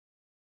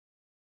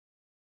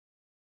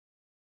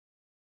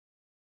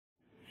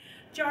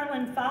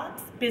Jarlin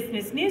Fox,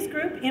 Business News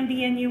Group,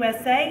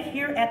 MBNUSA,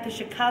 here at the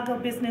Chicago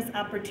Business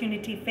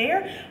Opportunity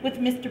Fair with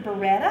Mr.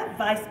 Beretta,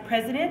 Vice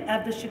President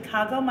of the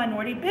Chicago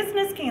Minority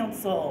Business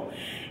Council.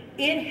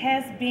 It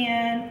has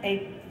been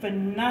a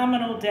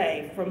phenomenal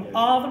day from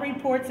all the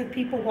reports of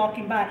people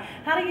walking by.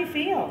 How do you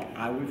feel?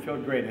 We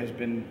feel great. It has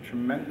been a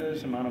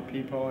tremendous amount of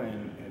people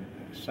and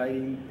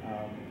exciting.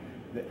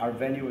 Our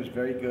venue was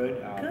very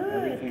good.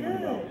 Everything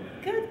went well.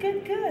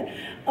 Good.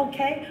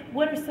 Okay,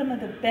 what are some of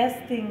the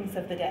best things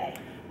of the day?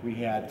 We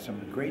had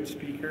some great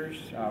speakers.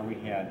 We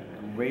had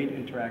great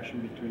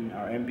interaction between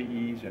our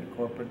MBEs and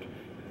corporate,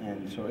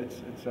 and so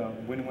it's a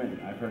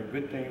win-win. I've heard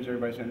good things.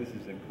 Everybody's saying this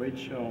is a great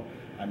show.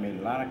 I made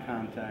a lot of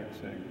contacts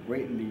and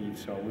great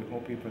leads, so we're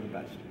hoping for the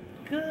best.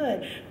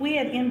 Good. We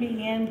at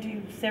MBN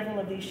do several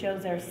of these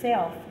shows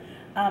ourselves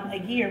a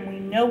year, and we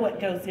know what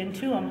goes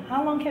into them.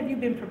 How long have you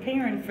been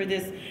preparing for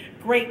this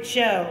great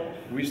show?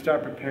 We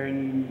start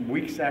preparing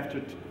weeks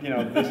after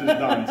this is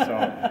done,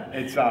 so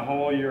it's a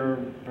whole year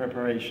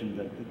preparation.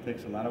 That it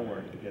takes a lot of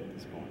work to get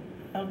this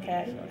going.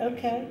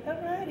 Okay,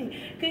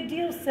 alrighty, good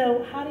deal.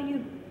 So how do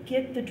you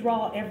get the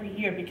draw every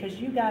year? Because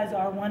you guys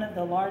are one of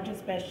the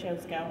largest, best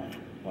shows going.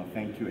 Well,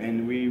 thank you.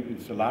 And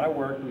it's a lot of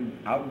work. We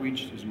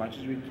outreach as much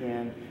as we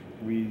can.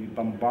 We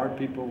bombard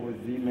people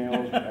with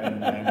emails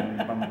and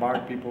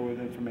bombard people with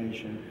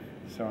information.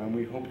 So, and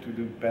we hope to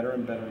do better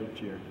and better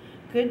each year.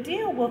 Good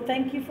deal. Well,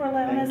 thank you for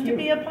allowing us to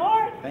be a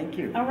part. Thank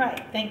you. All right,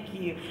 thank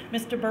you.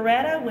 Mr.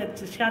 Beretta with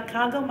the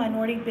Chicago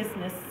Minority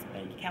Business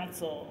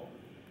Council.